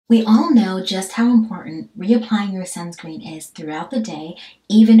We all know just how important reapplying your sunscreen is throughout the day,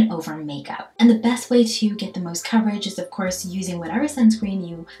 even over makeup. And the best way to get the most coverage is, of course, using whatever sunscreen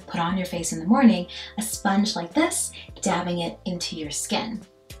you put on your face in the morning, a sponge like this, dabbing it into your skin.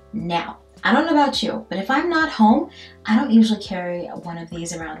 Now, I don't know about you, but if I'm not home, I don't usually carry one of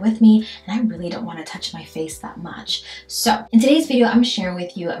these around with me, and I really don't want to touch my face that much. So in today's video, I'm sharing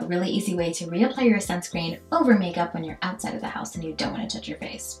with you a really easy way to reapply your sunscreen over makeup when you're outside of the house and you don't want to touch your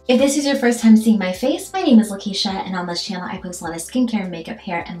face. If this is your first time seeing my face, my name is Lakisha, and on this channel, I post a lot of skincare, makeup,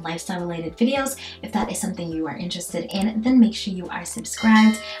 hair, and lifestyle related videos. If that is something you are interested in, then make sure you are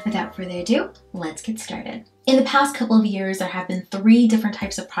subscribed. Without further ado, let's get started. In the past couple of years, there have been 3 different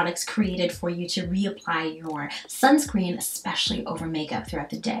types of products created for you to reapply your sunscreen, especially over makeup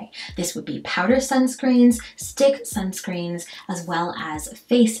throughout the day. This would be powder sunscreens, stick sunscreens, as well as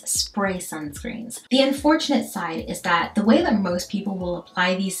face spray sunscreens. The unfortunate side is that the way that most people will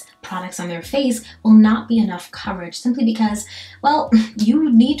apply these products on their face will not be enough coverage simply because, well,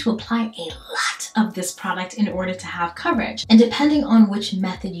 you need to apply a lot of this product in order to have coverage. And depending on which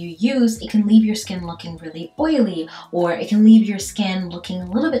method you use, it can leave your skin looking really oily, or it can leave your skin looking a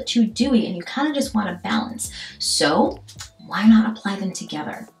little bit too dewy, and you kind of just want a balance. So why not apply them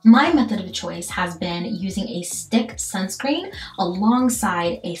together? My method of choice has been using a stick sunscreen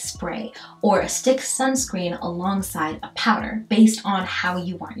alongside a spray, or a stick sunscreen alongside a powder, based on how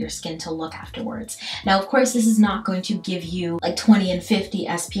you want your skin to look afterwards. Now, of course, this is not going to give you like 20 and 50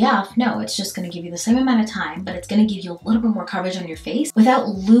 SPF. No, it's just going to give you the same amount of time, but it's going to give you a little bit more coverage on your face without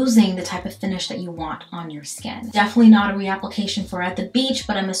losing the type of finish that you want on your skin. Definitely not a reapplication for at the beach,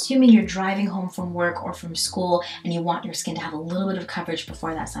 but I'm assuming you're driving home from work or from school and you want your skin to have a little bit of coverage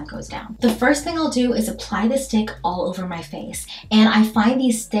before that sun goes down. The first thing I'll do is apply the stick all over my face. And I find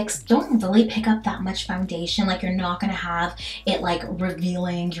these sticks don't really pick up that much foundation. Like, you're not gonna have it like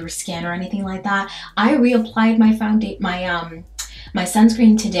revealing your skin or anything like that. I reapplied my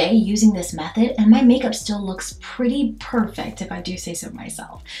sunscreen today using this method, and my makeup still looks pretty perfect, if I do say so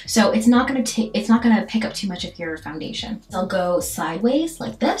myself. So it's not gonna pick up too much of your foundation. So I'll go sideways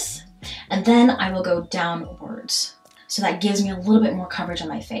like this, and then I will go downwards. So that gives me a little bit more coverage on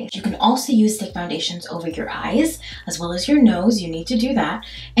my face. You can also use stick foundations over your eyes, as well as your nose. You need to do that.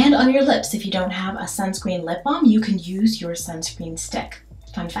 And on your lips. If you don't have a sunscreen lip balm, you can use your sunscreen stick.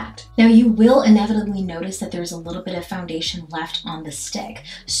 Fun fact. Now, you will inevitably notice that there's a little bit of foundation left on the stick.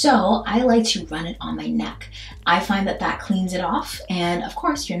 So I like to run it on my neck. I find that that cleans it off, and of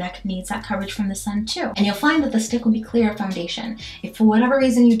course your neck needs that coverage from the sun too. And you'll find that the stick will be clear of foundation. If for whatever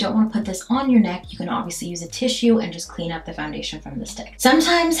reason you don't want to put this on your neck, you can obviously use a tissue and just clean up the foundation from the stick.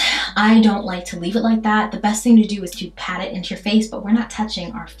 Sometimes I don't like to leave it like that. The best thing to do is to pat it into your face, but we're not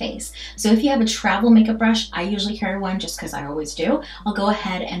touching our face. So if you have a travel makeup brush, I usually carry one just because I always do. I'll go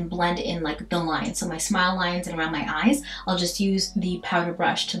ahead and blend in like the lines. So my smile lines and around my eyes, I'll just use the powder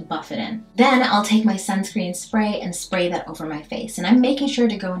brush to buff it in. Then I'll take my sunscreen spray and spray that over my face. And I'm making sure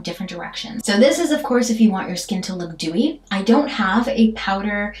to go in different directions. So this is, of course, if you want your skin to look dewy. I don't have a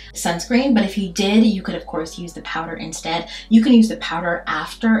powder sunscreen, but if you did, you could of course use the powder instead. You can use the powder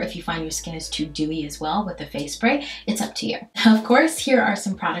after if you find your skin is too dewy as well with the face spray. It's up to you. Of course, here are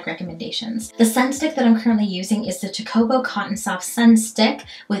some product recommendations. The sun stick that I'm currently using is the Chocobo Cotton Soft Sun Stick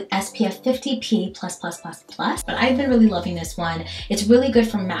with SPF 50 PA++++, but I've been really loving this one. It's really good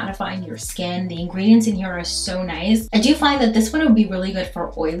for mattifying your skin. The ingredients in here are so nice. I do find that this one would be really good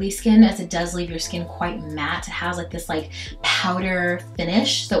for oily skin, as it does leave your skin quite matte. It has like this like powder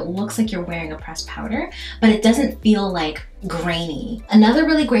finish, so it looks like you're wearing a pressed powder, but it doesn't feel like grainy. Another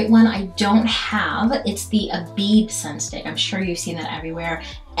really great one I don't have, it's the Abib Sun Stick. I'm sure you've seen that everywhere.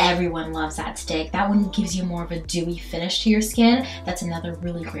 Everyone loves that stick. That one gives you more of a dewy finish to your skin. That's another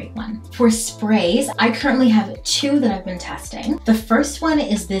really great one. For sprays, I currently have 2 that I've been testing. The first one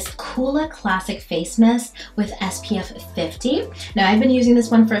is this Coola Classic Face Mist with SPF 50. Now, I've been using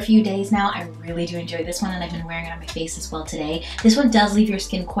this one for a few days now. I really do enjoy this one, and I've been wearing it on my face as well today. This one does leave your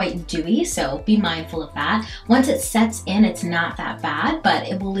skin quite dewy, so be mindful of that. Once it sets in, it's not that bad, but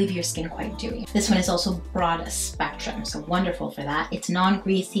it will leave your skin quite dewy. This one is also broad spectrum, so wonderful for that. It's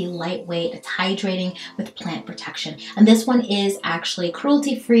non-greasy, lightweight, it's hydrating with plant protection. And this one is actually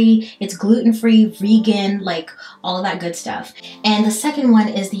cruelty-free, it's gluten-free, vegan, like all of that good stuff. And the second one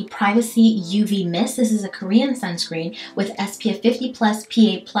is the Privacy UV Mist. This is a Korean sunscreen with SPF 50 plus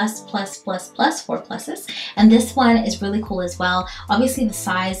PA++++, 4 pluses. And this one is really cool as well. Obviously the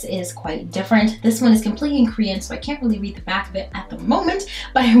size is quite different. This one is completely in Korean, so I can't really read the the back of it at the moment,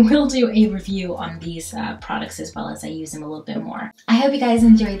 but I will do a review on these products as well as I use them a little bit more. I hope you guys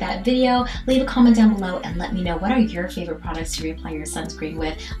enjoyed that video. Leave a comment down below and let me know what are your favorite products to reapply your sunscreen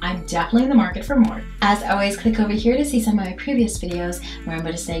with. I'm definitely in the market for more. As always, click over here to see some of my previous videos.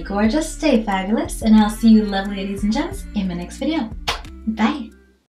 Remember to stay gorgeous, stay fabulous, and I'll see you lovely ladies and gents in my next video. Bye!